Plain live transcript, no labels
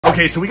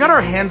Okay, so we got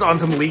our hands on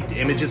some leaked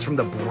images from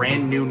the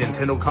brand new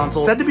Nintendo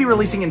console, said to be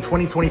releasing in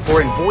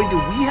 2024, and boy, do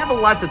we have a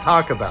lot to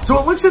talk about. So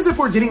it looks as if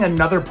we're getting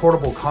another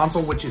portable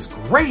console, which is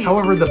great.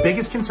 However, the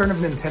biggest concern of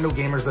Nintendo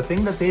gamers, the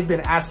thing that they've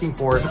been asking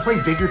for, is to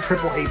play bigger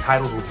AAA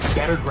titles with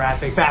better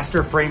graphics,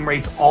 faster frame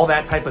rates, all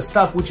that type of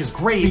stuff, which is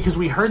great because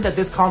we heard that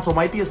this console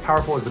might be as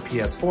powerful as the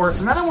PS4.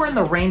 So now that we're in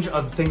the range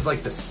of things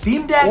like the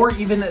Steam Deck or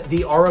even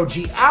the ROG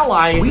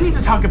Ally, we need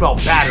to talk about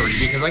battery,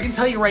 because I can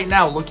tell you right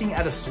now, looking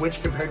at a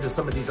Switch compared to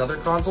some of these other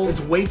consoles, it's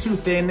way too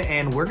thin,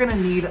 and we're gonna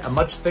need a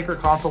much thicker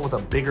console with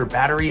a bigger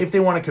battery if they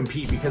want to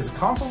compete, because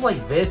consoles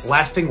like this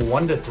lasting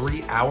 1 to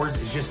 3 hours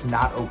is just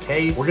not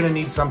okay. We're gonna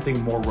need something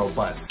more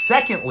robust.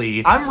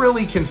 Secondly, I'm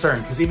really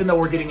concerned because even though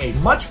we're getting a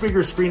much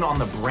bigger screen on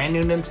the brand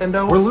new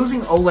Nintendo, we're losing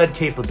OLED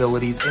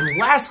capabilities. And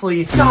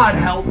lastly, God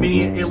help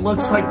me, it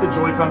looks like the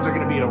Joy-Cons are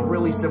gonna be a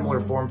really similar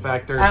form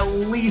factor. At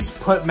least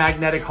put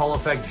magnetic Hall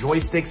effect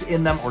joysticks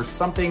in them or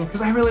something,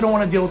 because I really don't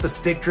want to deal with the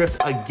stick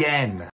drift again.